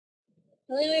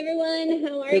Hello, everyone.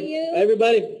 How are Hey, you?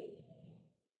 everybody.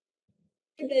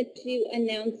 That you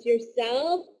announce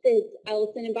yourself. It's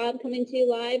Allison and Bob coming to you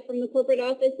live from the corporate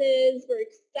offices. We're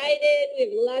excited. We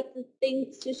have lots of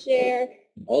things to share.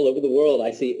 All over the world.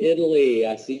 I see Italy.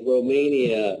 I see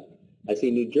Romania. I see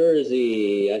New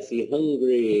Jersey. I see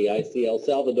Hungary. I see El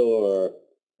Salvador.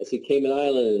 I see Cayman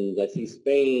Islands. I see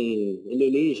Spain,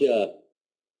 Indonesia,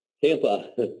 Tampa.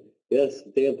 Yes,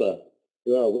 Tampa.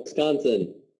 You are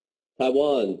Wisconsin,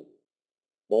 Taiwan,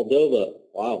 Moldova.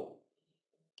 Wow.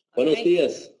 Buenos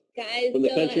dias. Guys, from the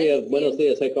country of Buenos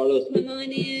dias. Hi, Carlos. Come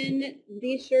on in.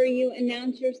 Be sure you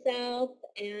announce yourself.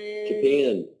 And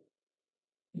Japan.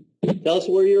 Tell us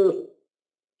where you're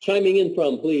chiming in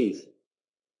from, please.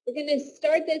 We're going to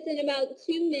start this in about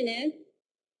 2 minutes.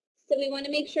 So we want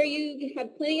to make sure you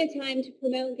have plenty of time to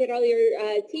promote, get all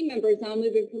your team members on.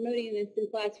 We've been promoting this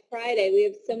since last Friday. We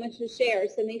have so much to share.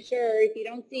 So make sure if you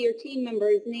don't see your team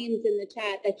members' names in the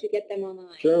chat that you get them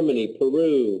online. Germany,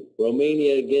 Peru,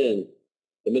 Romania again,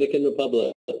 Dominican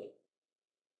Republic.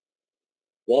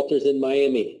 Walter's in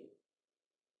Miami.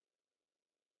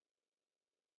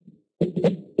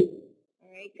 All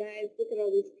right, guys, look at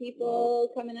all these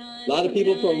people coming on. A lot of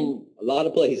people from a lot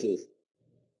of places.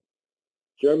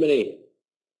 Germany.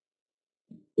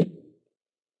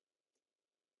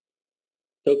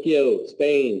 Tokyo,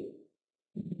 Spain.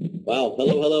 Wow,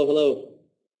 hello, hello, hello.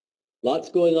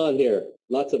 Lots going on here.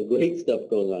 Lots of great stuff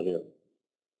going on here.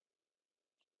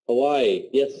 Hawaii.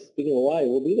 Yes, speaking of Hawaii,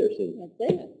 we'll be there soon.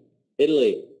 That's it.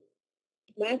 Italy.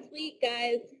 Last week,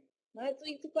 guys. Last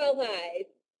week to qualify.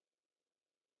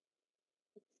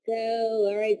 Let's go.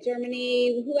 All right,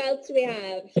 Germany. Who else do we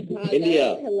have? Chicago.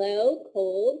 India. Hello,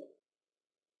 cold.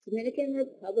 Dominican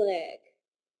Republic.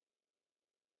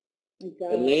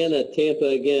 Atlanta, Tampa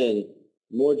again.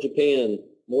 More Japan.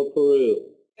 More Peru.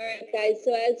 All right, guys.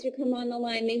 So as you come on the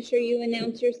line, make sure you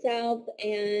announce yourself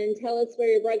and tell us where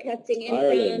you're broadcasting in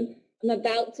Ireland. from. I'm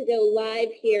about to go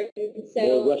live here.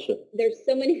 So More Russia. There's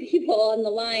so many people on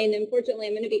the line. Unfortunately,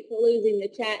 I'm going to be closing the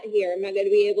chat here. I'm not going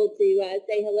to be able to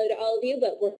say hello to all of you,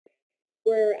 but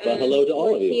we're hello to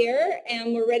all of you. Here,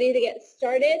 and we're ready to get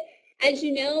started. As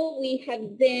you know, we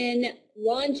have been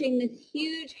launching this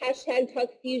huge hashtag Talk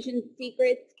Fusion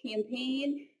Secrets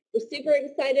campaign. We're super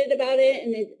excited about it,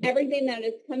 and it's everything that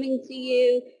is coming to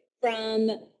you from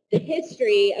the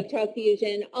history of Talk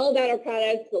Fusion, all about our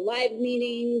products, the live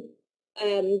meetings,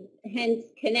 hence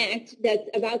Connect, that's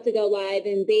about to go live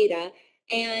in beta,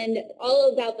 and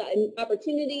all about the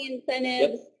opportunity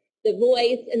incentives, the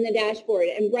voice, and the dashboard.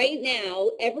 And right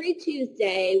now, every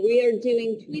Tuesday, we are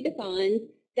doing tweet-a-thons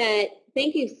that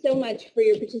thank you so much for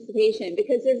your participation,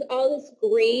 because there's all this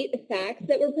great facts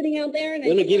that we're putting out there. And I'm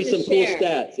going to give you some cool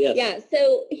stats. Yes. Yeah.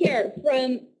 So here,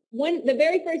 from the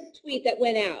very first tweet that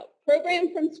went out,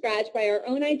 programmed from scratch by our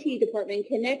own IT department,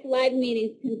 Connect Live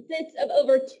Meetings consists of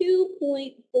over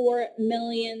 2.4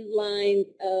 million lines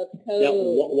of code. Now,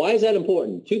 why is that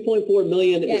important? 2.4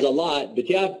 million is a lot, but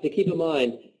you have to keep in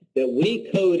mind that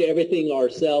we code everything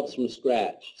ourselves from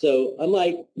scratch. So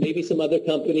unlike maybe some other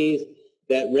companies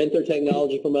that rent their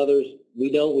technology from others,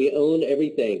 we don't. We own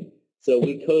everything. So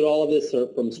we code all of this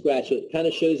from scratch. So it kind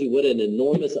of shows you what an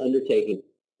enormous undertaking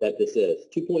that this is.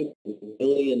 2.4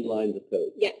 million lines of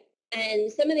code. Yeah.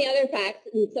 And some of the other facts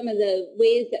and some of the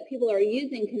ways that people are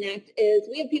using Connect is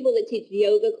we have people that teach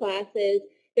yoga classes.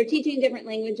 They're teaching different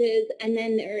languages. And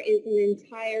then there is an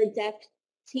entire deaf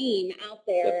team out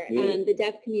there, the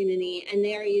deaf community, and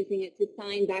they are using it to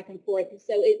sign back and forth.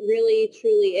 So it really,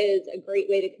 truly is a great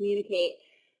way to communicate.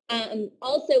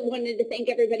 Also wanted to thank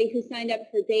everybody who signed up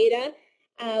for beta.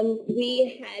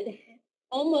 We had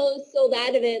almost sold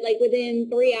out of it, like within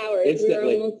 3 hours. Instantly.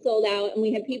 We were almost sold out, and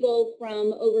we had people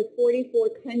from over 44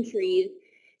 countries.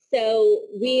 So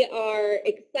we are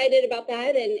excited about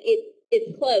that, and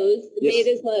it's closed. The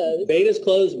beta's closed. Beta's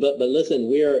closed, but listen,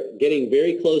 we are getting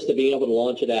very close to being able to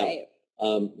launch it out. Right.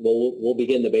 We'll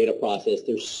begin the beta process.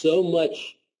 There's so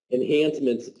much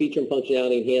enhancements, feature and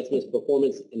functionality enhancements,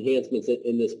 performance enhancements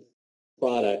in this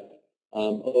product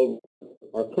over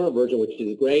our current version, which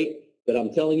is great. But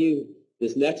I'm telling you,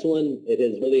 this next one, it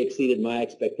has really exceeded my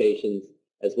expectations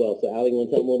as well. So, Allie, you want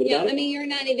to tell them a little bit about it? Yeah, I mean, you're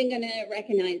not even going to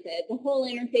recognize it. The whole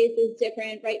interface is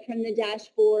different, right from the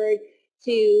dashboard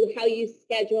to how you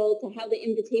schedule, to how the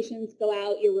invitations go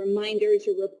out, your reminders,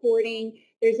 your reporting.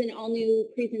 There's an all-new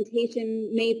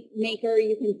presentation maker.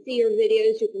 You can see your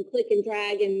videos. You can click and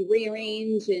drag and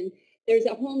rearrange. And there's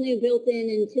a whole new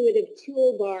built-in intuitive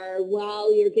toolbar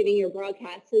while you're giving your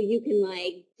broadcast. So you can,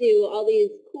 like, do all these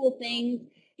cool things.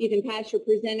 You can pass your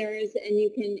presenters, and you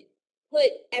can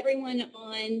put everyone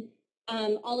on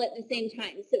all at the same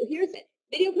time. So here's it.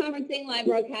 Video conferencing, live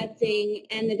broadcasting,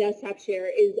 and the desktop share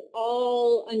is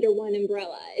all under one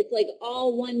umbrella. It's like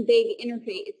all one big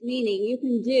interface, meaning you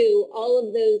can do all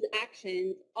of those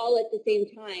actions all at the same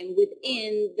time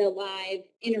within the live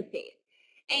interface.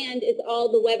 And it's all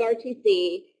the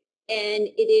WebRTC, and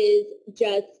it is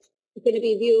just going to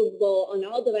be viewable on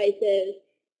all devices.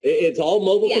 It's all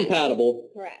mobile compatible.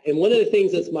 Correct. And one of the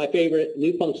things that's my favorite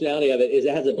new functionality of it is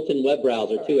it has a built-in web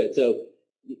browser to it. So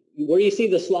where you see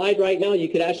the slide right now, you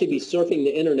could actually be surfing the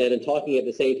internet and talking at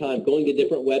the same time, going to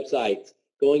different websites,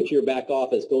 going to your back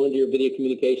office, going to your video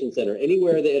communication center.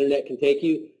 Anywhere the internet can take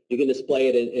you, you can display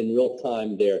it in real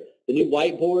time there. The new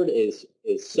whiteboard is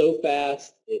so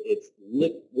fast. It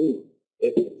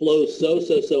flows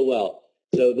so well.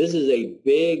 So this is a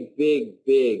big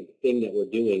thing that we're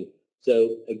doing.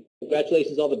 So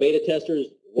congratulations to all the beta testers.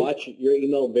 Watch your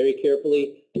email very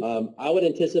carefully. I would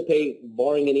anticipate,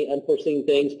 barring any unforeseen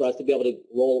things, for us to be able to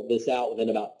roll this out within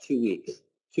about 2 weeks.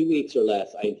 2 weeks or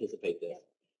less, I anticipate this.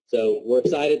 So we're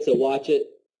excited, so watch it.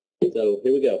 So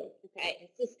here we go. Okay,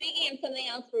 so speaking of something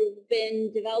else we've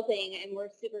been developing and we're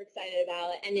super excited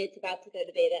about, and it's about to go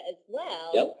to beta as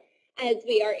well, as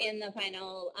we are in the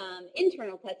final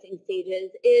internal testing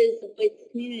stages, is the Voice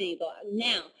Community Blog.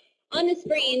 Now, on the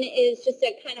screen is just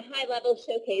a kind of high-level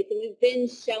showcase, and we've been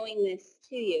showing this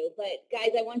to you. But,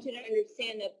 guys, I want you to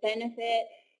understand the benefit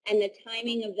and the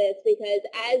timing of this, because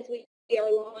as we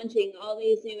are launching all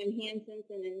these new enhancements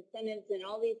and incentives and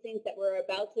all these things that we're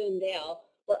about to unveil,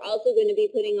 we're also going to be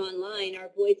putting online our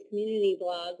Voice Community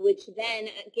Blog, which then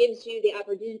gives you the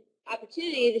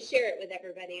opportunity to share it with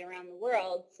everybody around the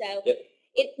world. So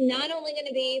it's not only going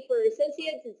to be for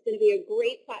associates, it's going to be a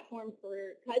great platform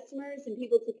for customers and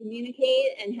people to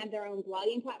communicate and have their own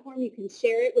blogging platform. You can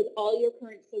share it with all your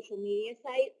current social media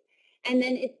sites. And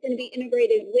then it's going to be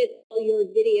integrated with all your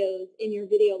videos in your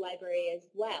video library as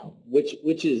well. Which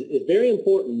is very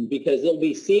important, because it'll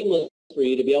be seamless for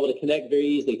you to be able to connect very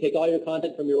easily. Take all your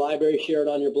content from your library, share it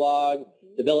on your blog,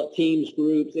 develop teams,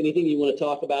 groups, anything you want to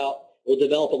talk about. Will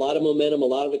develop a lot of momentum, a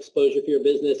lot of exposure for your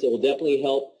business. It will definitely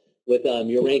help with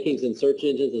your rankings in search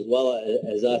engines as well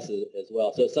as us as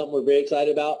well. So it's something we're very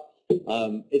excited about.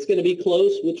 It's going to be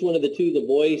close which one of the two, the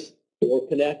Voice or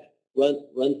Connect,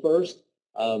 run first.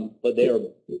 But they are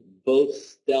both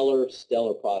stellar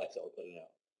products that we're putting out.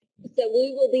 So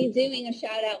we will be doing a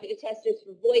shout out to testers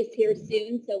for Voice here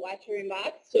soon. So watch your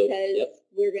inbox, because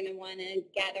we're going to want to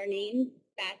gather names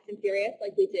fast and furious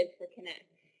like we did for Connect.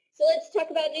 So let's talk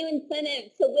about new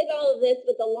incentives. So with all of this,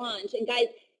 with the launch, and guys,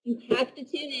 you have to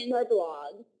tune in to our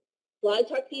blog. Blog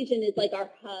Talk Fusion is like our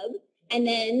hub. And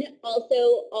then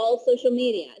also all social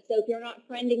media. So if you're not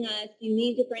friending us, you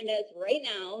need to friend us right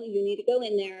now. You need to go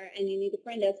in there and you need to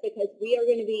friend us, because we are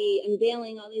going to be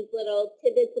unveiling all these little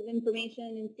tidbits of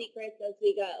information and secrets as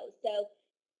we go. So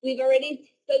we've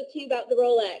already spoke to you about the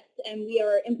Rolex, and we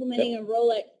are implementing a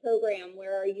Rolex program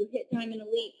where you hit Diamond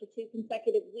Elite for 2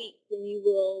 consecutive weeks and you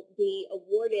will be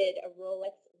awarded a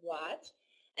Rolex watch.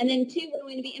 And then 2, we're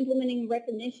going to be implementing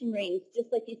recognition rings,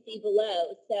 just like you see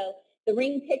below. So the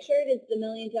ring pictured is the $1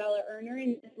 Million Earner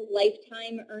and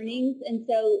lifetime earnings. And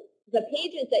so the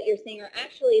pages that you're seeing are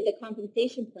actually the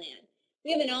compensation plan.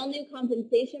 We have an all-new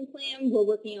compensation plan. We're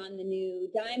working on the new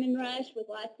Diamond Rush with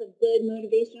lots of good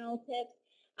motivational tips.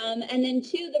 And then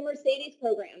 2, the Mercedes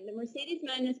program. The Mercedes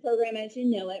Madness program, as you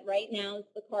know it, right now is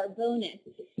the car bonus.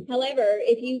 However,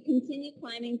 if you continue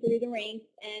climbing through the ranks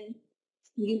and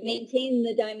you maintain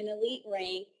the Diamond Elite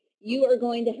rank, you are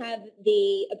going to have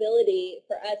the ability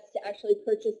for us to actually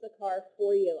purchase the car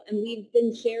for you. And we've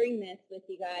been sharing this with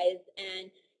you guys,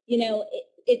 and you know,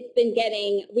 we've been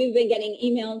getting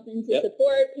emails into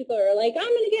support. People are like, I'm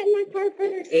going to get in my car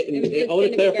first. And I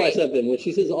want to clarify something. When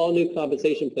she says all new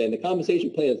compensation plan, the compensation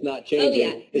plan is not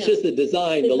changing. It's just the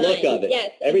design, the look of it.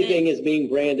 Yes, everything is being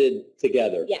branded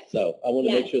together. Yes. So I want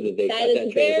to make sure that they got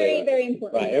that translated. That is very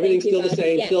important. Right. Everything's still the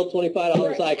same. Still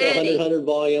 $25 cycle, 100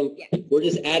 volume. We're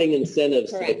just adding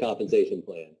incentives to the compensation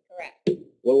plan. Correct.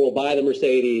 Where we'll buy the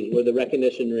Mercedes, where the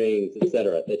recognition rings, et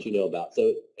cetera, that you know about.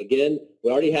 So again,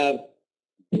 we already have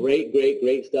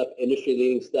great stuff,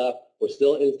 industry-leading stuff. We're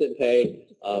still instant pay,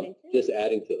 just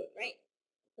adding to it. Right.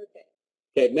 Perfect.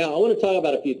 Okay, now I want to talk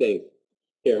about a few things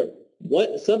here.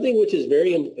 Something which is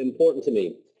very important to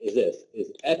me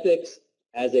is ethics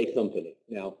as a company.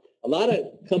 Now, a lot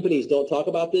of companies don't talk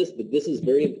about this, but this is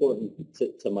very important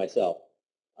to myself.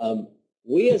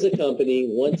 We as a company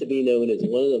want to be known as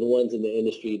one of the ones in the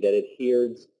industry that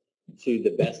adheres to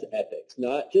the best ethics,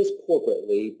 not just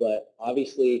corporately, but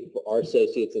obviously for our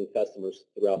associates and customers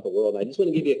throughout the world. And I just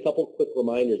want to give you a couple quick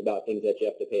reminders about things that you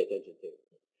have to pay attention to.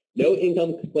 No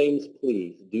income claims,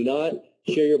 please. Do not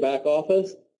share your back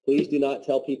office. Please do not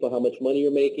tell people how much money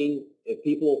you're making. If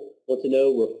people want to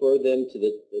know, refer them to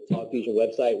the TalkFusion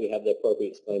website. We have the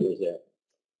appropriate disclaimers there.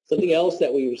 Something else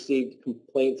that we received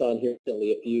complaints on here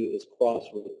recently, a few, is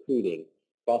cross-recruiting,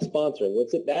 cross-sponsoring.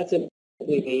 What that simply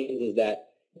means is that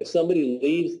if somebody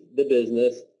leaves the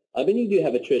business, I mean, you do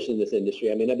have attrition in this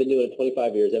industry. I mean, I've been doing it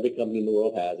 25 years. Every company in the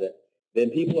world has it. Then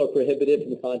people are prohibited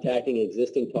from contacting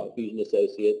existing TalkFusion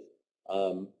associates,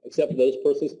 except for those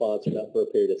personally sponsored, up for a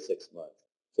period of 6 months.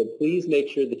 So please make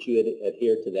sure that you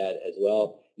adhere to that as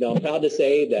well. Now, I'm proud to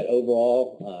say that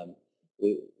overall,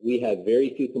 we have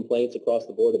very few complaints across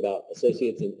the board about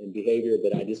associates and behavior,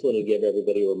 but I just want to give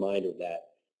everybody a reminder of that.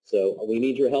 So we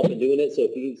need your help in doing it. So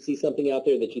if you see something out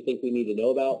there that you think we need to know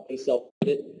about, please self-report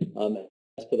it.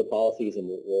 Ask for the policies, and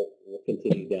we'll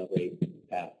continue down the great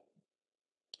path.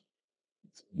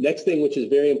 Next thing, which is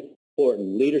very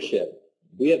important, leadership.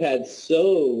 We have had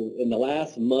in the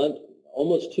last month,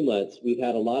 almost 2 months, we've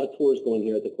had a lot of tours going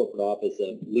here at the corporate office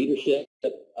of leadership,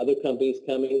 other companies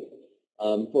coming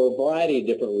for a variety of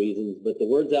different reasons. But the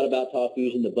word's out about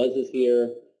TalkFusion, the buzz is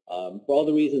here, for all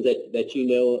the reasons that you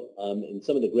know, and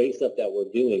some of the great stuff that we're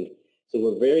doing. So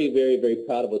we're very, very, very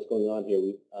proud of what's going on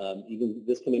here. Even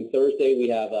this coming Thursday, we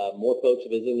have more folks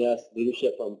visiting us,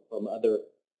 leadership from other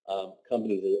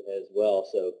companies as well.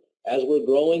 So as we're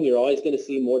growing, you're always going to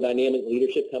see more dynamic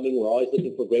leadership coming. We're always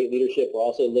looking for great leadership. We're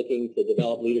also looking to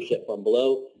develop leadership from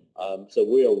below. So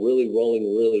we are really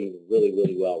rolling really, really,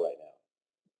 really well right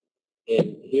now.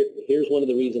 And here's one of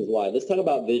the reasons why. Let's talk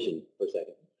about vision for a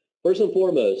second. First and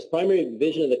foremost, primary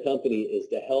vision of the company is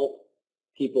to help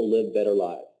people live better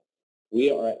lives. We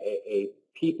are a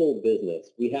people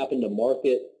business. We happen to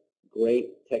market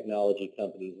great technology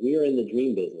companies. We are in the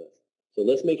dream business. So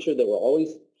let's make sure that we're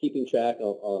always keeping track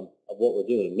of what we're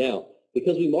doing. Now,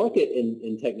 because we market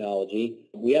in technology,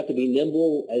 we have to be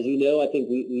nimble. As you know, I think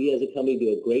we as a company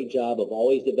do a great job of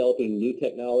always developing new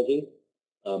technology,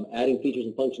 adding features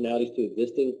and functionalities to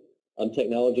existing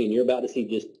technology. And you're about to see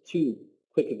just 2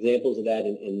 quick examples of that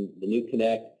in the new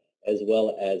Connect, as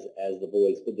well as the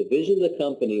voice. But the vision of the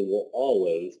company will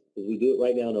always, because we do it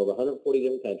right now in over 140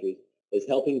 different countries, is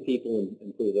helping people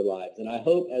improve their lives. And I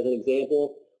hope, as an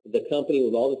example, the company,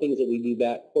 with all the things that we do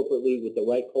back corporately, with the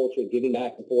right culture, giving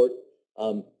back support,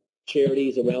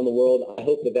 charities around the world, I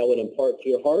hope that would impart to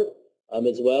your heart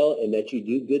as well, and that you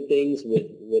do good things with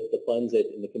the funds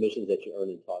and the commissions that you earn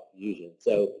in TalkFusion.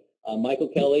 So Michael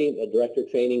Kelly, a director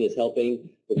of training, is helping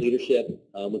with leadership,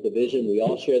 with the vision. We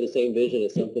all share the same vision.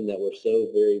 It's something that we're so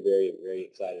very, very, very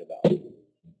excited about.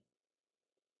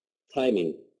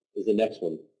 Timing is the next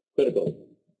one, critical.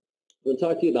 I'm going to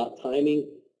talk to you about timing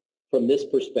from this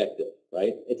perspective,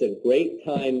 right? It's a great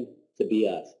time to be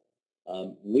us.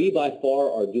 We, by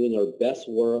far, are doing our best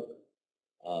work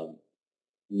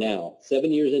now.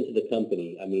 7 years into the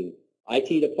company, I mean,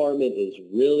 IT department is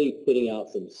really putting out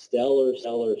some stellar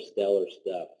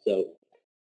stuff. So,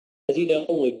 as you know,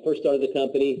 when we first started the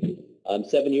company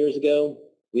 7 years ago,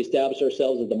 we established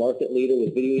ourselves as the market leader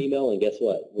with video email, and guess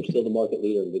what? We're still the market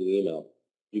leader in video email.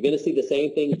 You're going to see the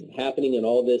same thing happening in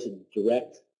all this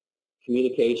direct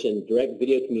communication, direct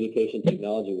video communication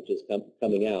technology, which is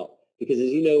coming out. Because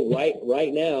as you know,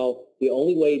 right now, the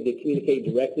only way to communicate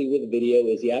directly with video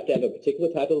is you have to have a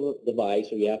particular type of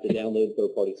device, or you have to download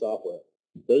third-party software.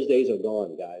 Those days are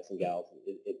gone, guys and gals.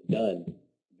 It's done.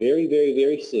 Very, very,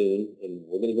 very soon, and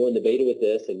we're going to go into beta with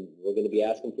this, and we're going to be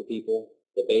asking for people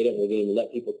to beta, and we're going to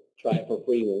let people try it for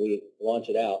free when we launch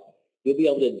it out. You'll be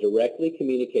able to directly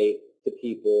communicate to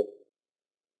people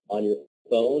on your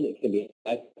phone. It can be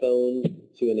an iPhone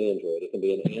to an Android. It can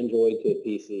be an Android to a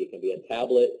PC. It can be a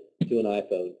tablet to an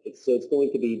iPhone. So it's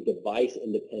going to be device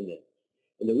independent.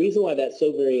 And the reason why that's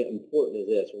so very important is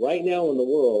this. Right now in the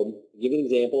world, to give you an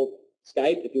example,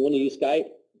 Skype, if you want to use Skype,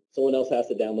 someone else has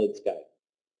to download Skype.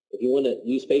 If you want to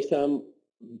use FaceTime,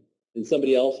 then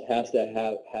somebody else has to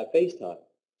have FaceTime.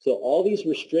 So all these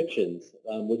restrictions,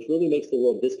 which really makes the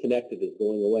world disconnected, is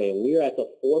going away. And we are at the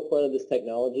forefront of this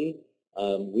technology.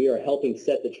 We are helping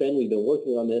set the trend. We've been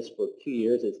working on this for 2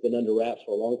 years. It's been under wraps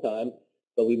for a long time.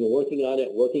 But we've been working on it,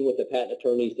 working with the patent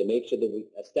attorneys to make sure that we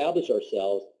establish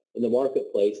ourselves in the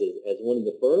marketplace as one of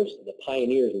the first, the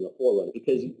pioneers and the forerunner.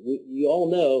 Because you all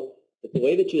know that the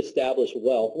way that you establish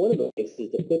wealth, one of the ways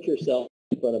is to put yourself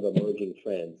in front of emerging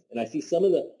trends. And I see some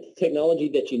of the technology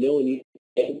that you know and you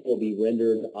will be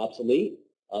rendered obsolete.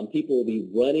 People will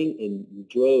be running in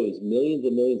droves, millions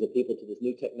and millions of people to this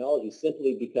new technology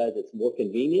simply because it's more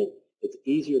convenient, it's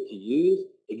easier to use,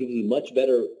 it gives you much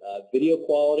better video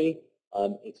quality,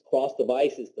 it's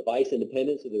cross-device, it's device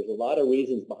independent, so there's a lot of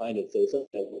reasons behind it. So it's something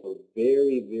that we're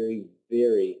very, very,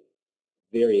 very,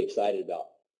 very excited about.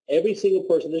 Every single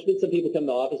person, there's been some people come to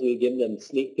the office, we've given them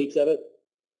sneak peeks of it.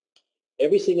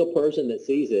 Every single person that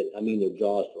sees it, I mean, their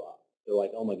jaws drop. They're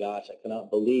like, oh my gosh, I cannot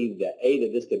believe that A,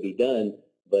 that this could be done,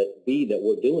 but B, that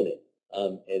we're doing it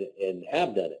and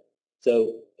have done it.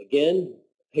 So again,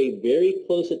 pay very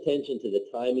close attention to the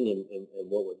timing and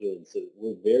what we're doing. So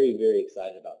we're very, very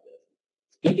excited about this.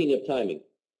 Speaking of timing,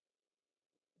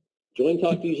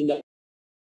 jointalkfusion.com.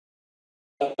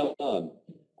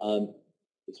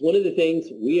 It's one of the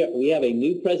things, we have a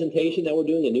new presentation that we're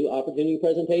doing, a new opportunity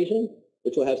presentation,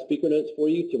 which will have speaker notes for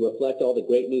you to reflect all the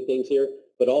great new things here.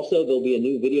 But also there'll be a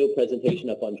new video presentation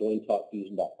up on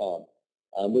jointalkfusion.com,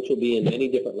 which will be in many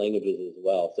different languages as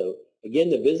well. So again,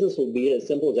 the business will be as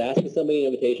simple as asking somebody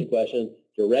an invitation question,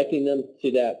 directing them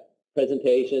to that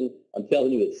presentation. I'm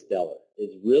telling you, it's stellar.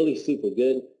 It's really super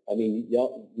good. I mean,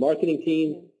 y'all, marketing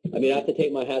team, I mean, I have to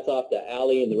take my hats off to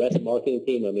Allie and the rest of the marketing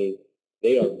team. I mean,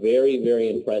 they are very, very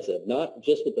impressive, not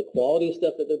just with the quality of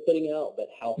stuff that they're putting out, but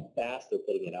how fast they're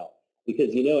putting it out.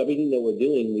 Because, you know, everything that we're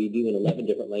doing, we do in 11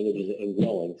 different languages and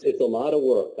growing. It's a lot of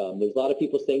work. There's a lot of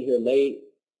people staying here late,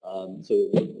 so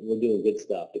we're doing good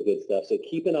stuff, So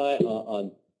keep an eye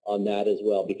on that as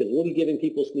well, because we'll be giving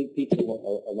people sneak peeks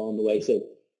along the way. So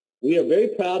we are very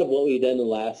proud of what we've done in the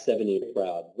last 7 years.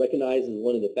 Proud, recognized as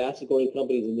one of the fastest growing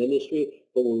companies in the industry,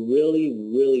 but we're really,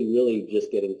 really, really just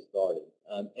getting started.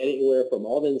 Anywhere from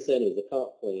all the incentives, the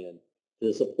comp plan, to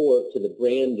the support, to the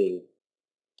branding,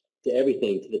 to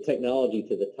everything, to the technology,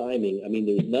 to the timing. I mean,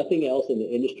 there's nothing else in the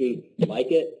industry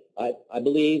like it. I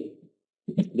believe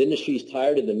the industry's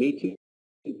tired of the Me Too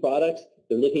products.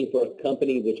 They're looking for a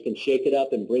company which can shake it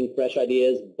up and bring fresh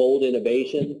ideas, bold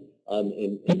innovation,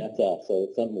 and that's us. So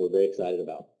it's something we're very excited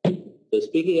about. So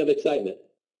speaking of excitement.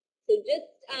 So just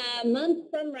a month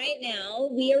from right now,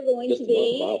 we are going to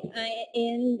be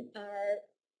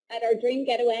at our dream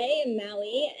getaway in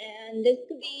Maui, and this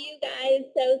could be you guys.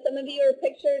 So some of you are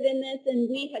pictured in this, and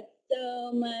we had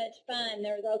so much fun.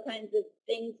 There was all kinds of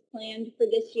things planned for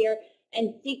this year,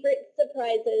 and secret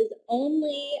surprises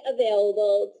only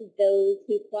available to those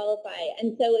who qualify.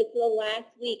 And so it's the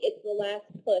last week. It's the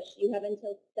last push. You have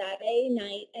until Saturday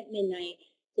night at midnight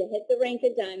to hit the rank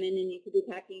of diamond, and you could be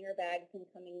packing your bags and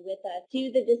coming with us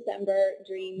to the December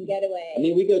Dream Getaway. I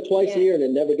mean, we go twice a year, and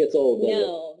it never gets old.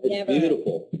 No, it's never.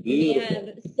 Beautiful. We have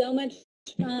so much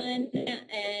fun,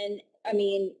 and I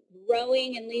mean,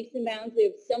 growing in leaps and bounds. We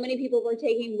have so many people we're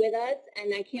taking with us,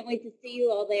 and I can't wait to see you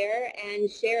all there and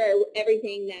share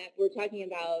everything that we're talking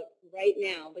about right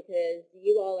now, because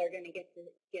you all are going to get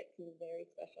some very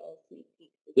special sneak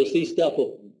peeks. You'll see stuff,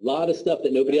 a lot of stuff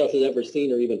that nobody else has ever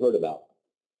seen or even heard about.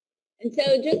 And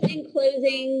so just in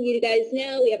closing, you guys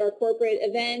know we have our corporate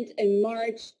event in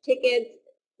March. Tickets,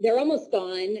 they're almost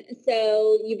gone,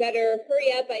 so you better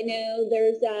hurry up. I know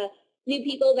there's new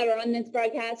people that are on this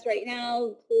broadcast right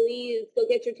now. Please go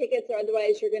get your tickets, or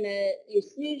otherwise you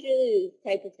snooze, you lose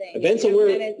type of thing. Events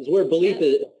is where belief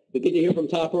is. We get to hear from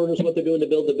top earners what they're doing to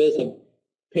build the business,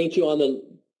 paint you on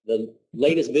the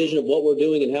latest vision of what we're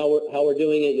doing and how we're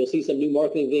doing it. You'll see some new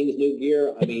marketing things, new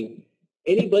gear. I mean,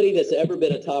 anybody that's ever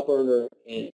been a top earner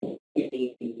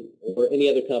or any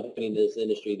other company in this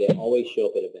industry, they always show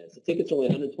up at events. The tickets are only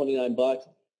 $129,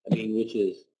 I mean, which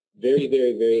is very,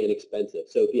 very, very inexpensive.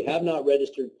 So if you have not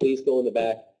registered, please go in the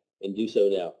back and do so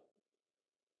now.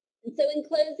 And so in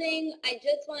closing, I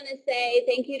just want to say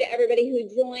thank you to everybody who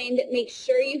joined. Make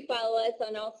sure you follow us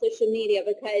on all social media,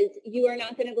 because you are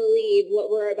not going to believe what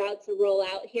we're about to roll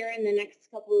out here in the next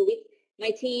couple of weeks.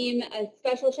 My team, a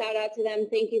special shout out to them.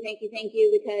 Thank you, thank you, thank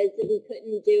you, because we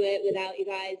couldn't do it without you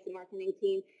guys, the marketing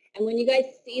team. And when you guys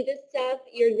see this stuff,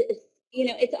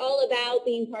 it's all about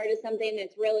being part of something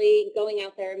that's really going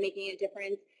out there and making a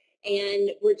difference. And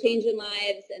we're changing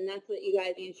lives, and that's what you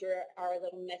guys use. You're our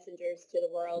little messengers to the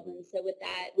world. And so with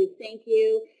that, we thank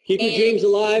you. Keep your dreams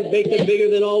alive. Make them bigger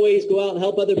than always. Go out and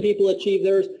help other people achieve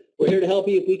theirs. We're here to help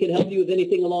you. If we can help you with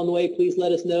anything along the way, please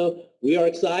let us know. We are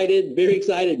excited, very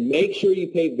excited. Make sure you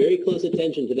pay very close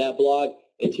attention to that blog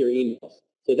and to your emails.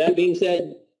 So that being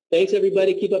said, thanks,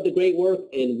 everybody. Keep up the great work,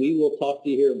 and we will talk to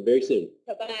you here very soon.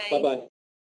 Bye-bye. Bye-bye.